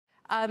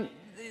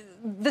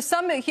The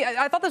summit,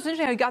 I thought this was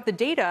interesting how you got the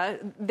data.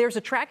 There's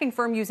a tracking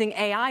firm using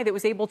AI that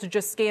was able to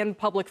just scan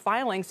public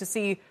filings to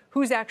see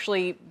who's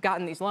actually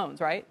gotten these loans,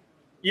 right?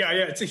 Yeah.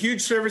 It's a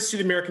huge service to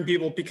the American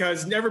people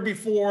because never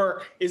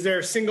before is there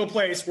a single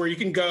place where you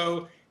can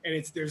go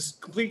and there's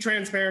complete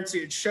transparency.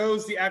 It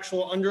shows the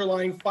actual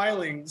underlying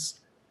filings.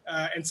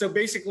 And so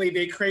basically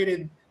they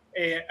created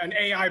an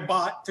AI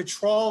bot to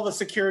trawl the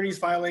securities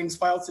filings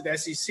filed to the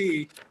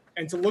SEC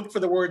and to look for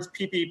the words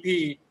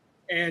PPP.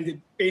 And it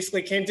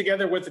basically came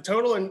together with the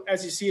total. And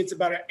as you see, it's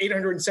about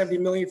 $870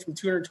 million from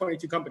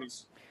 222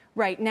 companies.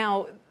 Right.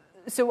 Now,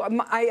 so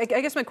I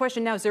guess my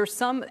question now is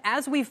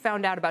as we've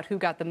found out about who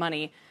got the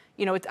money,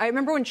 I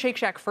remember when Shake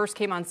Shack first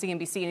came on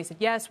CNBC and he said,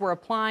 yes, we're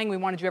applying. We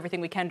want to do everything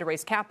we can to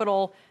raise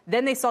capital.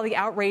 Then they saw the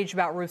outrage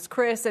about Ruth's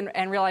Chris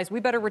and realized we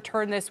better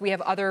return this. We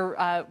have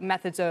other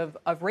methods of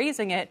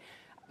raising it.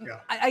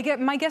 Yeah.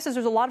 My guess is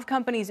there's a lot of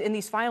companies in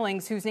these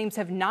filings whose names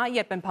have not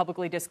yet been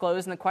publicly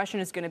disclosed. And the question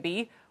is going to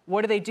be,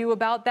 what do they do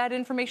about that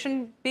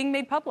information being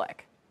made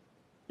public?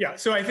 Yeah,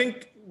 so I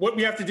think what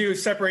we have to do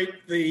is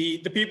separate the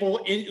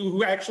people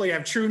who actually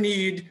have true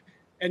need.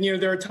 And,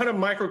 there are a ton of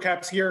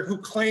microcaps here who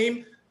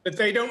claim that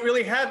they don't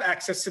really have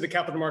access to the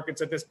capital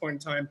markets at this point in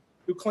time,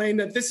 who claim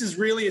that this is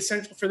really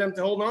essential for them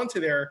to hold on to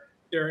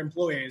their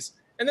employees.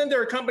 And then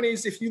there are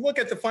companies, if you look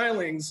at the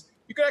filings,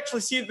 you can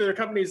actually see that there are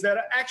companies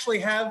that actually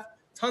have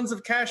tons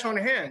of cash on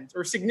hand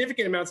or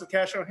significant amounts of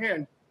cash on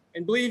hand.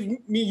 And believe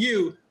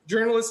me,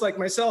 journalists like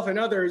myself and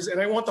others,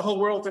 and I want the whole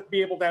world to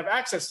be able to have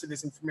access to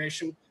this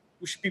information,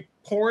 we should be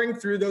pouring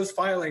through those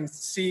filings to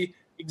see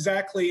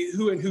exactly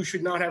who and who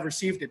should not have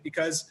received it.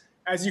 Because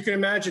as you can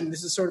imagine,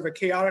 this is sort of a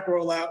chaotic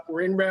rollout.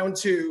 We're in round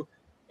 2.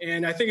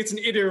 And I think it's an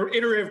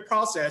iterative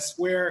process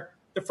where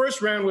the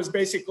first round was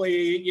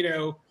basically,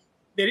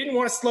 they didn't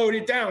want to slow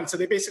it down. So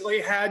they basically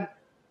had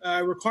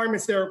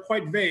requirements that are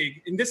quite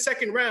vague. In this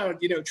second round,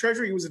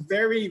 Treasury was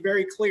very,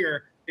 very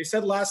clear. They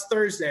said last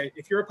Thursday,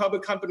 if you're a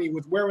public company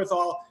with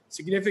wherewithal,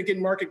 significant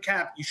market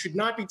cap, you should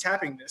not be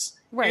tapping this.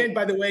 Right. And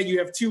by the way, you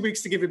have 2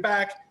 weeks to give it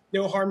back.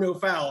 No harm, no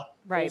foul.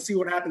 Right. We'll see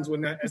what happens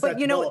when that. But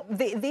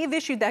they've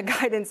issued that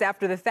guidance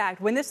after the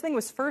fact. When this thing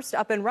was first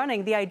up and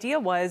running, the idea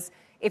was,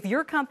 if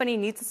your company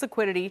needs this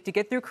liquidity to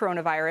get through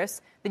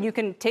coronavirus, then you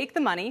can take the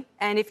money.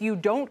 And if you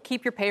don't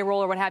keep your payroll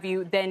or what have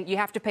you, then you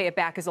have to pay it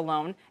back as a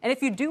loan. And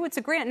if you do, it's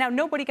a grant. Now,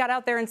 nobody got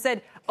out there and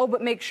said, oh,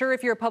 but make sure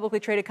if you're a publicly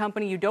traded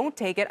company, you don't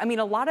take it. I mean,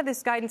 a lot of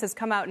this guidance has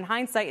come out in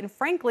hindsight. And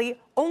frankly,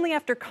 only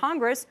after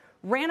Congress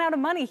ran out of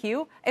money,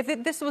 Hugh.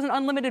 If this was an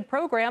unlimited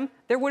program,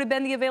 there would have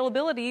been the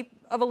availability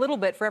of a little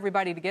bit for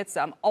everybody to get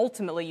some.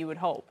 Ultimately, you would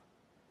hope.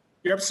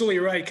 You're absolutely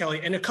right, Kelly.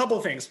 And a couple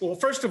of things. Well,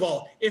 first of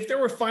all, if there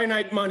were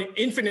finite money,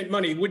 infinite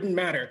money, it wouldn't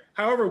matter.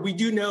 However, we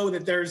do know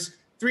that there's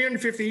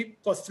 350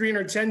 plus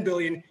 310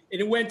 billion, and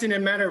it went in a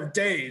matter of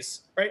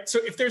days, right? So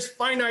if there's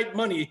finite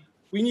money,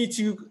 we need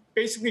to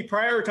basically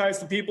prioritize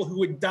the people who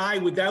would die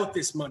without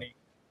this money.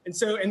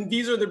 And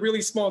these are the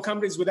really small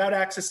companies without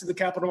access to the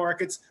capital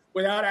markets,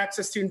 without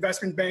access to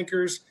investment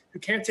bankers who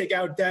can't take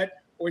out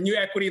debt or new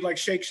equity like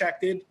Shake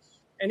Shack did.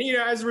 And,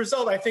 as a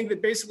result, I think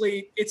that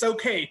basically it's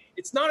okay.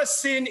 It's not a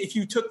sin if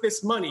you took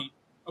this money,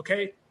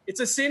 okay? It's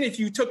a sin if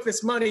you took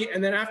this money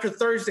and then after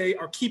Thursday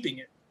are keeping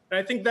it. And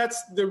I think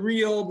that's the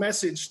real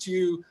message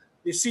to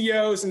the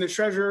CEOs and the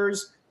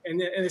treasurers and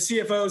the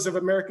CFOs of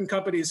American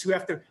companies who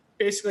have to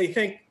basically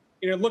think,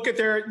 look at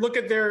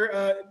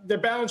their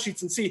balance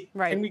sheets and see,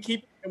 right, can we keep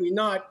it, can we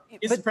not?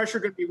 Is the pressure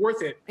going to be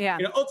worth it? Yeah.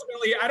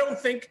 Ultimately, I don't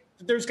think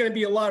that there's going to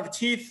be a lot of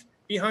teeth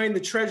behind the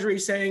Treasury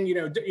saying,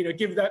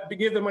 give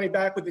the money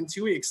back within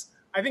 2 weeks.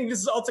 I think this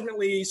is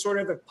ultimately sort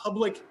of a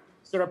public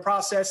sort of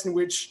process in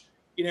which,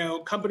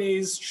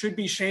 companies should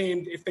be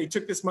shamed if they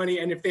took this money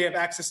and if they have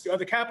access to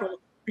other capital,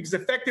 because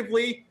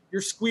effectively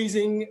you're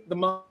squeezing the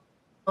mom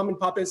and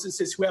pop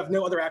businesses who have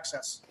no other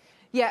access.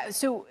 Yeah.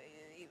 So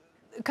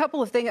a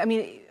couple of things. I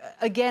mean,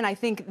 again, I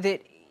think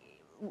that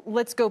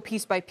let's go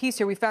piece by piece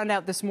here. We found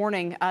out this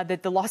morning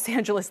that the Los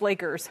Angeles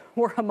Lakers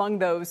were among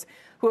those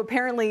who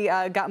apparently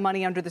got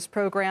money under this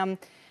program.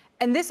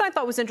 And this I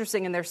thought was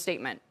interesting in their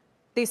statement.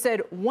 They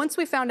said, once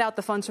we found out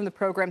the funds from the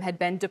program had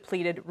been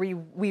depleted, we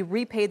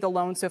repaid the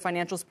loan so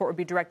financial support would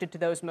be directed to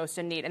those most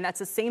in need. And that's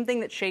the same thing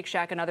that Shake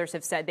Shack and others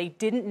have said. They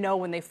didn't know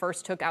when they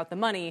first took out the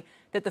money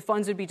that the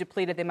funds would be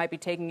depleted. They might be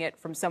taking it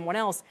from someone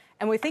else.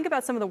 And when we think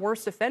about some of the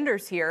worst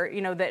offenders here,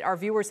 that our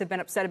viewers have been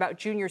upset about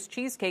Junior's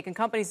Cheesecake, and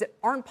companies that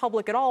aren't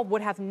public at all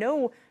would have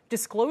no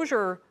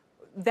disclosure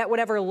that would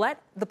ever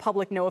let the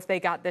public know if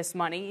they got this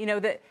money.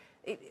 That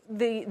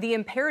the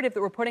imperative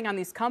that we're putting on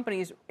these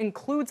companies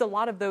includes a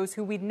lot of those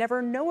who we'd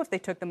never know if they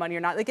took the money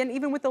or not. Again,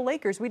 even with the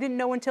Lakers, we didn't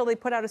know until they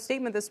put out a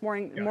statement this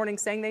morning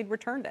saying they'd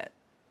returned it.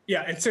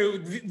 Yeah, and so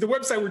the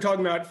website we're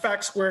talking about,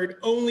 FactSquared,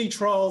 only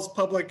trawls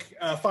public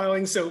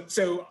filings,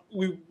 so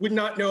we would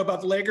not know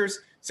about the Lakers.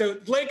 So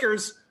the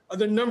Lakers are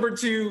the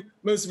 #2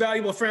 most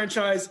valuable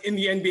franchise in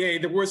the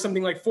NBA. They're worth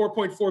something like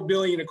 $4.4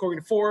 billion according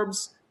to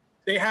Forbes.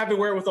 They have the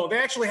wherewithal. They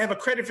actually have a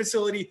credit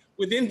facility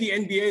within the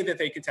NBA that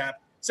they could tap.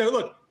 So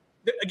look,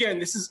 again,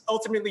 this is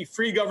ultimately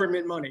free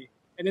government money.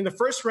 And in the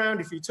first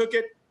round, if you took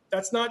it,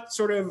 that's not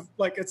sort of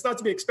like, it's not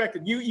to be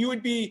expected. You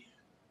would be,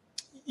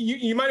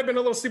 you might have been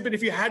a little stupid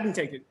if you hadn't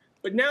taken it.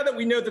 But now that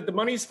we know that the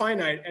money's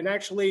finite and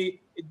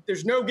actually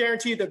there's no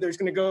guarantee that there's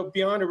going to go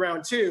beyond a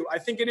round two, I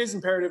think it is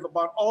imperative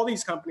about all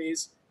these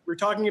companies. We're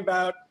talking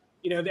about,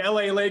 the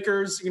LA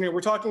Lakers,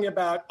 we're talking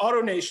about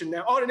AutoNation.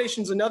 Now,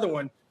 AutoNation's another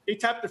one. They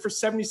tapped it for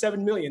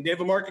 $77 million. They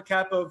have a market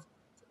cap of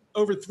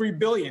over $3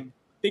 billion.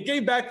 They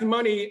gave back the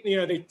money,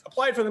 they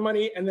applied for the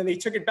money and then they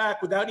took it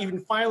back without even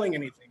filing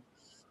anything.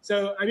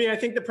 So, I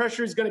think the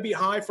pressure is going to be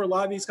high for a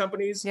lot of these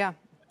companies. Yeah.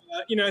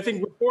 I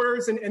think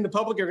reporters and the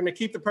public are going to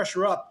keep the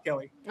pressure up,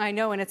 Kelly. I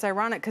know, and it's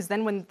ironic because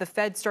then when the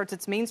Fed starts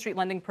its Main Street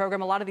lending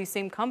program, a lot of these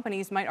same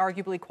companies might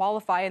arguably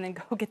qualify and then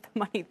go get the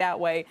money that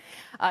way.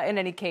 In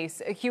any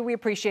case, Hugh, we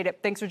appreciate it.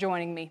 Thanks for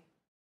joining me.